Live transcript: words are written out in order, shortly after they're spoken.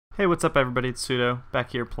Hey, what's up everybody, it's Pseudo,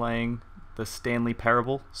 back here playing the Stanley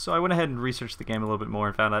Parable. So I went ahead and researched the game a little bit more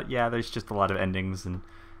and found out, yeah, there's just a lot of endings and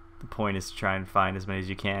the point is to try and find as many as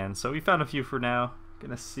you can. So we found a few for now,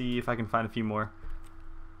 gonna see if I can find a few more.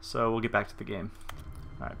 So we'll get back to the game.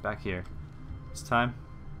 Alright, back here. It's time?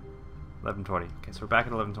 11:20. Okay, so we're back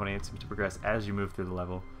at 11:20. It seems to progress as you move through the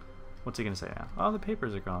level. What's he gonna say now? Oh, the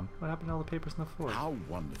papers are gone. What happened to all the papers on the floor? How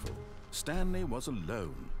wonderful. Stanley was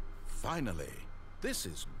alone. Finally. This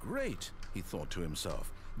is great, he thought to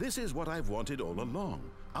himself. This is what I've wanted all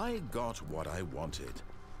along. I got what I wanted.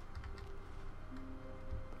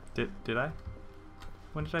 Did I?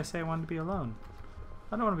 When did I say I wanted to be alone?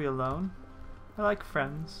 I don't want to be alone. I like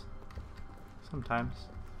friends. Sometimes.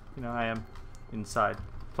 You know, I am inside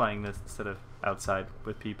playing this instead of outside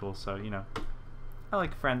with people, so, you know. I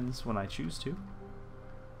like friends when I choose to.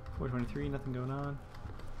 423, nothing going on.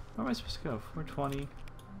 Where am I supposed to go? 420.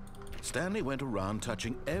 Stanley went around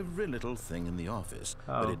touching every little thing in the office,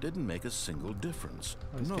 but it didn't make a single difference.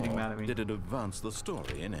 He's getting mad at me. Did it advance the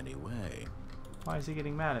story in any way. Why is he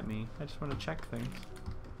getting mad at me? I just want to check things.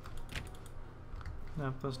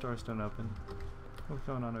 No, those doors don't open. What's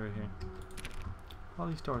going on over here? All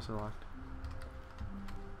these doors are locked.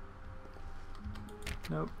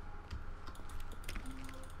 Nope.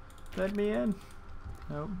 Let me in.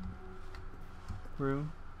 Nope.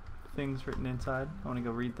 Room. Things written inside. I want to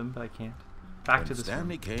go read them, but I can't. Back to this room.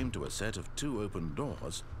 Stanley came to a set of two open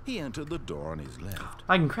doors. He entered the door on his left.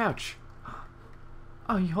 I can crouch.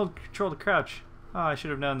 Oh, you hold control to crouch. Oh, I should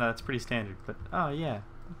have known that. It's pretty standard, but oh yeah.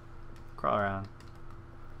 Crawl around.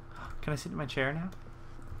 Can I sit in my chair now?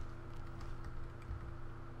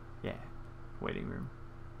 Yeah. Waiting room.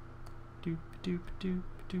 Doop doop doop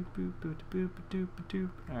doop doop doop doop doop doop.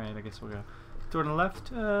 Alright, I guess we'll go. Door on the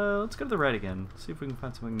left. Let's go to the right again. See if we can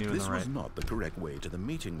find something new on the right. This was not the correct way to the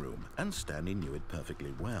meeting room, and Stanley knew it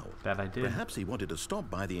perfectly well. That I did. Perhaps he wanted to stop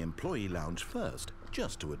by the employee lounge first,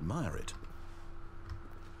 just to admire it.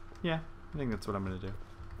 Yeah, I think that's what I'm gonna do.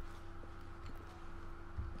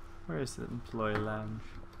 Where is the employee lounge?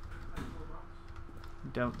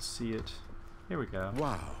 Don't see it. Here we go.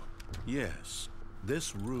 Wow. Yes.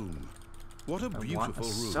 This room. What a beautiful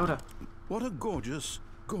room. Soda. What a gorgeous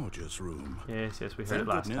room. Yes, we heard Thank it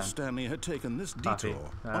last goodness time. Stanley had taken this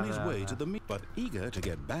detour on his way to the meet. But eager to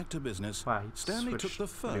get back to business, Wow, Stanley took the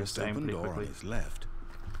first open door on his left.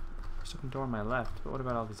 First open door on my left, but what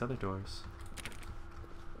about all these other doors?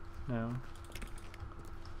 No.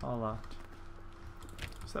 All locked.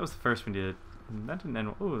 So that was the first one we did. And that didn't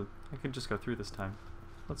end. Ooh, I could just go through this time.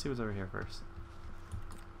 Let's see what's over here first.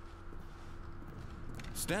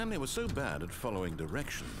 Stanley was so bad at following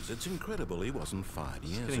directions, it's incredible he wasn't 5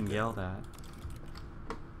 years ago. Getting yelled at.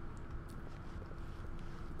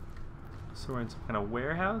 So we're in some kind of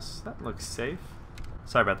warehouse? That looks safe.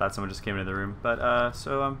 Sorry about that, someone just came into the room. But,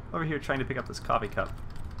 so I'm over here trying to pick up this coffee cup.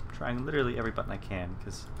 Trying literally every button I can,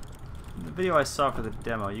 because in the video I saw for the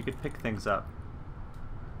demo, you could pick things up.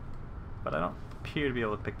 But I don't appear to be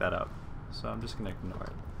able to pick that up. So I'm just going to ignore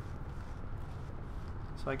it.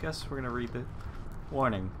 So I guess we're going to read the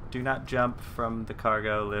warning. Do not jump from the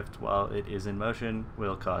cargo lift while it is in motion.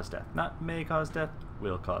 Will cause death. Not may cause death,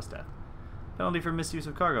 will cause death. Penalty for misuse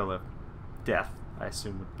of cargo lift. Death, I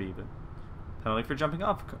assume, would be the penalty for jumping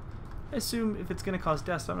off. I assume if it's going to cause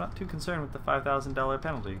death, so I'm not too concerned with the $5,000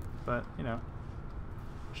 penalty. But, you know.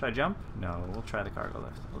 Should I jump? No, we'll try the cargo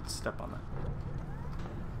lift. Let's step on that.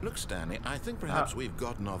 Look, Stanley, I think perhaps we've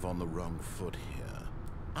gotten off on the wrong foot here.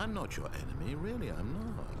 I'm not your enemy, really,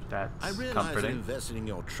 I'm not. That's I realize comforting. that investing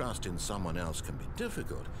your trust in someone else can be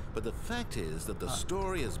difficult, but the fact is that the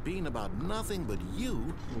story has been about nothing but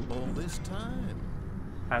you all this time.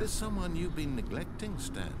 There's someone you've been neglecting,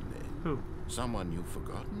 Stanley. Who? Someone you've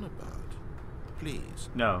forgotten about. Please,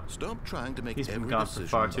 No. stop trying to make He's been every gone for decision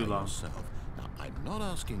far by too long. yourself. Now, I'm not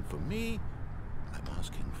asking for me, I'm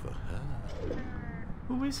asking for her.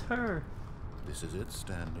 Who is her? This is it,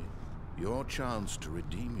 Stanley. Your chance to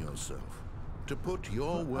redeem yourself. To put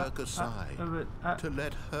your work aside. To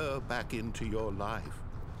let her back into your life.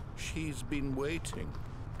 She's been waiting.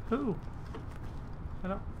 Who? I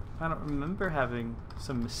don't remember having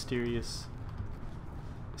some mysterious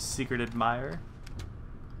secret admirer.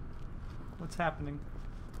 What's happening?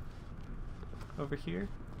 Over here?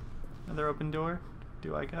 Another open door?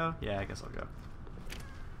 Do I go? Yeah, I guess I'll go.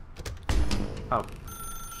 Oh.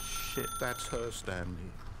 Shit. That's her,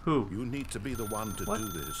 Stanley. Who? You need to be the one to do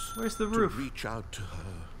this. Where's the roof? To reach out to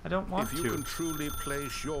her. I don't want to. If you can truly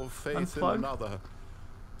place your faith Unplug? in another.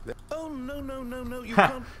 Oh, no, you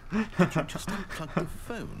can't. Did you just unplug the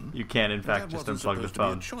phone? You can, in fact, just unplug the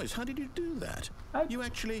phone. Choice. How did you do that? You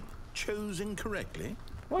actually chose incorrectly?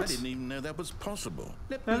 What? I didn't even know that was possible.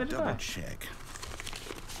 Let Neither me did double I. check.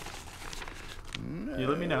 You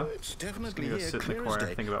let me know. It's definitely Go here, sit in the clear as corner day.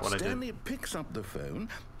 and think about what I did. Stanley picks up the phone.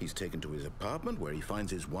 He's taken to his apartment where he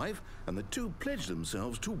finds his wife, and the two pledge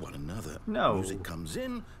themselves to one another. No. Music comes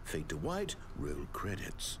in, fade to white, roll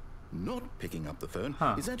credits. Not picking up the phone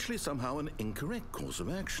is actually somehow an incorrect course of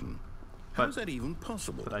action. How's that even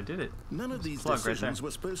possible? But I did it. None of these Plug decisions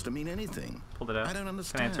were supposed to mean anything. Pulled it out. I don't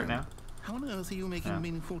understand. Can I answer it now? How on earth are you making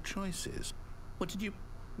meaningful choices? What did you...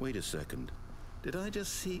 Wait a second. Did I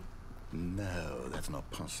just see... No, that's not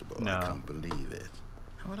possible. No. I can't believe it.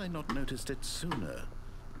 How had I not noticed it sooner?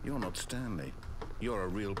 You're not Stanley. You're a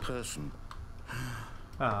real person.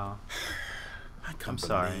 Oh. I can't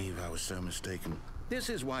believe I was so mistaken. This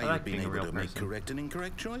is why you've been able to make correct and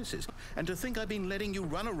incorrect choices. And to think I've been letting you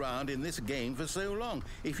run around in this game for so long.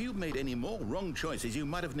 If you'd made any more wrong choices, you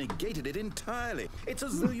might have negated it entirely. It's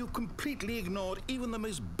as though you completely ignored even the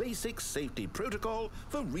most basic safety protocol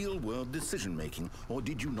for real-world decision-making. Or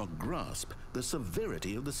did you not grasp the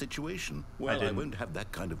severity of the situation? Well, I won't have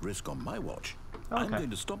that kind of risk on my watch. Okay. I'm going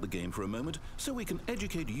to stop the game for a moment so we can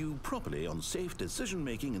educate you properly on safe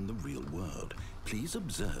decision-making in the real world. Please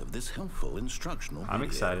observe this helpful instructional video. I'm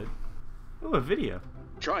excited. Ooh, a video.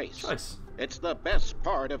 Choice. It's the best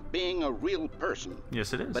part of being a real person.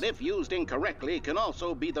 Yes, it is. But if used incorrectly, it can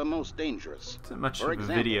also be the most dangerous. It's much For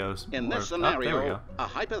example, videos. in this scenario, a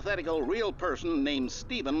hypothetical real person named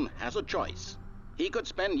Stephen has a choice. He could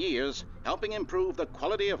spend years helping improve the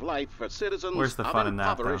quality of life for citizens of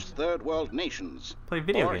impoverished third world nations. Play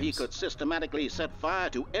video or games. he could systematically set fire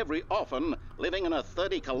to every orphan living in a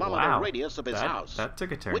 30-kilometer radius of his house. That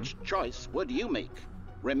took a turn. Which choice would you make?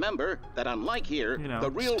 Remember that unlike here,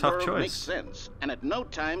 the real world makes sense, and at no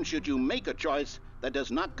time should you make a choice that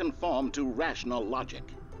does not conform to rational logic.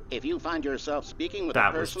 If you find yourself speaking with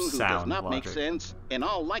a person who does not make sense, in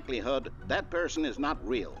all likelihood, that person is not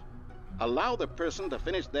real. Allow the person to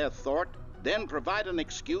finish their thought, then provide an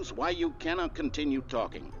excuse why you cannot continue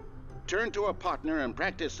talking. Turn to a partner and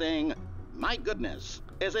practice saying, "My goodness,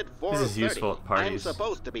 is it 4:30? This is useful at parties. I'm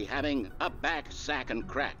supposed to be having a back, sack, and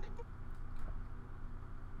crack."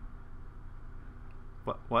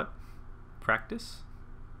 What? Practice?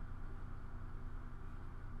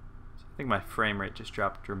 I think my frame rate just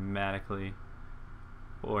dropped dramatically.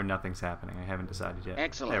 Or nothing's happening. I haven't decided yet.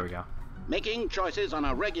 Excellent. There we go. Making choices on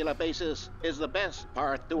a regular basis is the best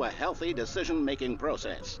part to a healthy decision-making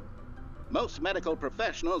process. Most medical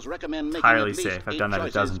professionals recommend making at least 8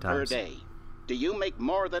 choices per day. Do you make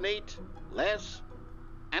more than 8? Less?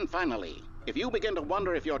 And finally, if you begin to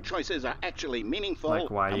wonder if your choices are actually meaningful and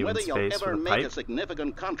whether you'll ever make a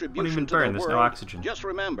significant contribution to the world, just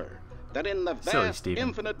remember that in the vast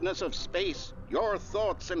infiniteness of space, your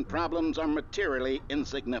thoughts and problems are materially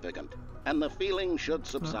insignificant, and the feeling should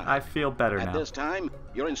subside. I feel better now. At this time,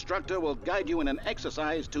 your instructor will guide you in an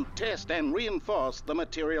exercise to test and reinforce the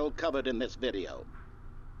material covered in this video.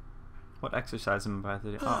 What exercise am I about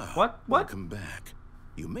to do? What? Welcome back.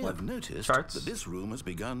 You may have noticed that this room has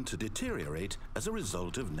begun to deteriorate as a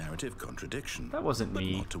result of narrative contradiction. That wasn't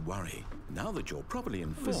me. But not to worry. Now that you're properly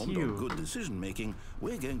informed on good decision-making,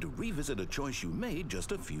 we're going to revisit a choice you made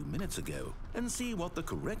just a few minutes ago and see what the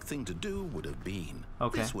correct thing to do would have been.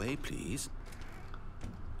 Okay. This way, please.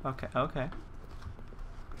 Okay.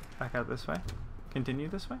 Back out this way. Continue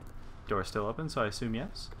this way. Door's still open, so I assume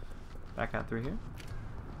yes. Back out through here.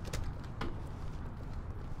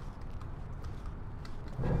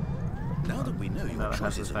 Now that we know your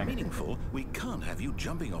choices are meaningful, we can't have you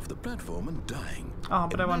jumping off the platform and dying. Oh,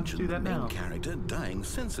 but I want to do that now. Imagine the main character dying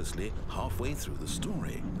senselessly halfway through the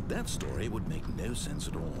story. That story would make no sense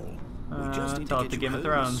at all. We just need to get you home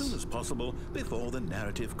as soon as possible before the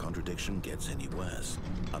narrative contradiction gets any worse.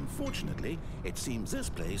 Unfortunately, it seems this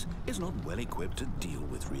place is not well equipped to deal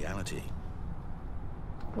with reality.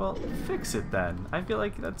 Well, fix it then. I feel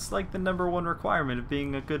like that's like the #1 requirement of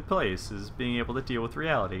being a good place, is being able to deal with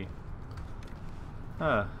reality.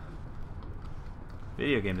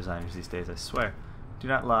 Video game designers these days, I swear. Do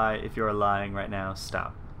not lie. If you are lying right now,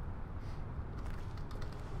 stop.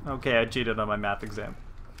 Okay, I cheated on my math exam.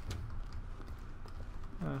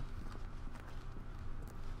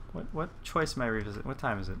 What choice am I revisiting? What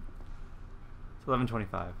time is it? It's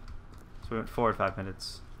 11:25. So we went forward 5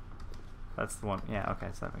 minutes. That's the one. Yeah, okay,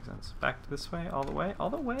 so that makes sense. Back this way, all the way, all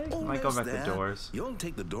the way. I might go back to the doors. You'll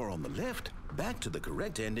take the door on the left, back to the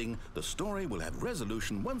correct ending. The story will have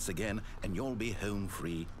resolution once again, and you'll be home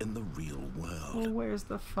free in the real world. Well, where's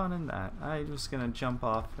the fun in that? I'm just gonna jump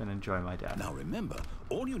off and enjoy my dad. Now remember,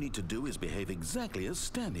 all you need to do is behave exactly as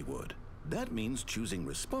Stanley would. That means choosing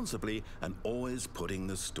responsibly and always putting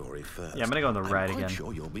the story first. Yeah, I'm gonna go on the right again. I'm quite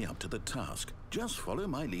sure you'll be up to the task. Just follow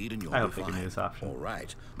my lead and you'll be fine. I hope they give me this option. All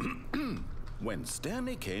right. When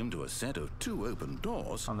Stanley came to a set of 2 open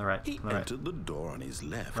doors, on the right, he entered the door on his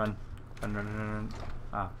left. Run. Run, run, run, run.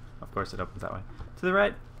 Ah, of course it opens that way. To the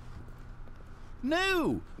right.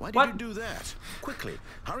 No! Why did you do that? Quickly,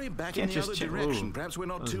 hurry back in the other direction. Ooh, perhaps we're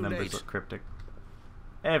not those too numbers late. Look cryptic.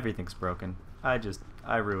 Everything's broken.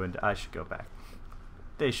 I ruined. I should go back.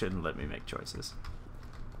 They shouldn't let me make choices.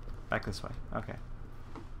 Back this way. Okay.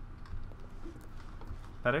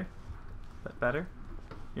 Better? Better?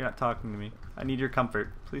 You're not talking to me. I need your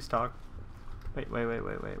comfort. Please talk.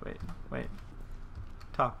 Wait.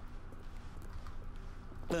 Talk.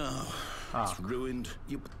 Oh, it's ruined.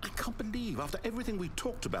 I can't believe, after everything we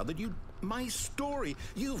talked about, that my story,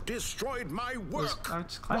 you've destroyed my work.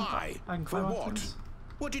 Why? For what?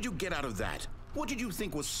 What did you get out of that? What did you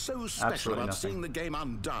think was so special about seeing the game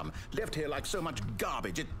undone, left here like so much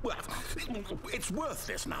garbage? It's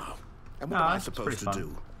worthless now. And what am I supposed to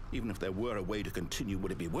do? Even if there were a way to continue,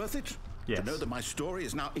 would it be worth it? Yes. To know that my story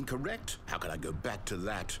is now incorrect? How can I go back to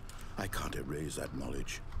that? I can't erase that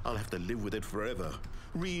knowledge. I'll have to live with it forever,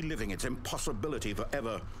 reliving its impossibility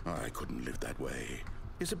forever. I couldn't live that way.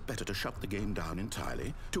 Is it better to shut the game down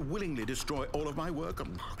entirely? To willingly destroy all of my work?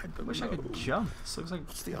 I wish I could jump. This looks like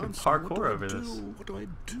the parkour over this. What do I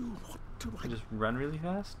do? What do I just run really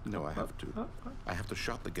fast? No, I have to. I have to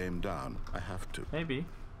shut the game down. I have to. Maybe.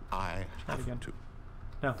 I have to.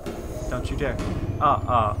 No, don't you dare.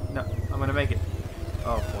 No, I'm gonna make it.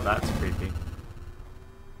 Oh, well, that's creepy.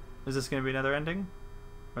 Is this gonna be another ending?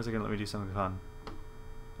 Or is it gonna let me do something fun?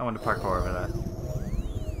 I want to parkour over that.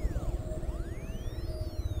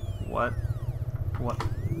 What?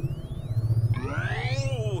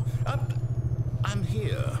 Oh, I'm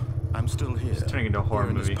here. I'm still here. It's turning into a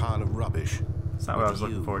horror movie. This pile of rubbish. It's not what I was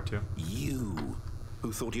looking forward to. You,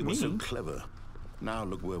 who thought you were so clever. Now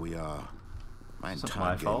look where we are. My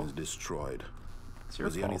entire game is destroyed. It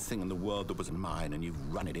was the only thing in the world that was mine, and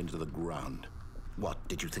you've run it into the ground. What,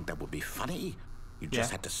 did you think that would be funny? You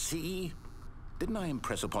just had to see? Didn't I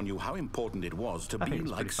impress upon you how important it was to be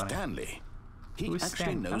like Stanley? He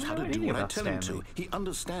actually knows how to do what I tell him to. He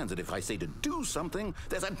understands that if I say to do something,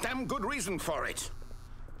 there's a damn good reason for it.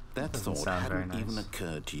 That thought hadn't even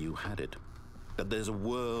occurred to you, had it? That there's a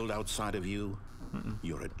world outside of you?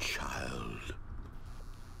 You're a child.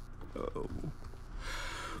 Oh,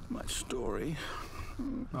 my story.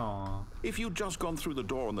 Aww. If you'd just gone through the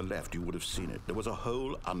door on the left, you would have seen it. There was a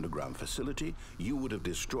whole underground facility. You would have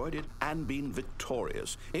destroyed it and been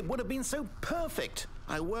victorious. It would have been so perfect.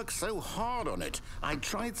 I worked so hard on it. I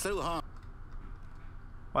tried so hard.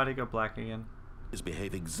 Why'd it go black again?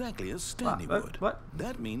 Behave exactly as Stanley would. What?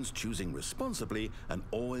 That means choosing responsibly and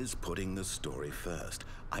always putting the story first.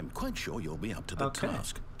 I'm quite sure you'll be up to the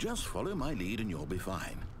task. Just follow my lead and you'll be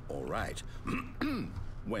fine. All right.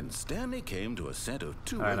 When Stanley came to a set of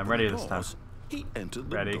 2 open doors, he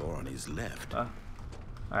entered the door on his left.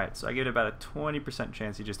 Alright, so I give it about a 20%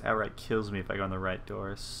 chance he just outright kills me if I go in the right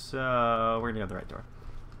door. So we're gonna go in the right door.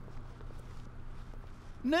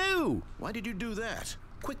 No! Why did you do that?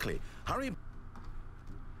 Quickly, hurry.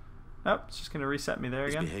 Nope, it's just gonna reset me there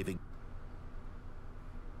again.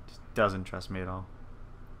 Just doesn't trust me at all.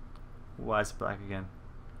 Why is it black again?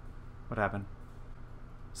 What happened?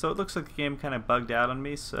 So it looks like the game kind of bugged out on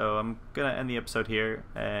me, so I'm gonna end the episode here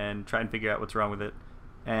and try and figure out what's wrong with it,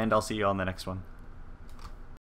 and I'll see you all in the next one.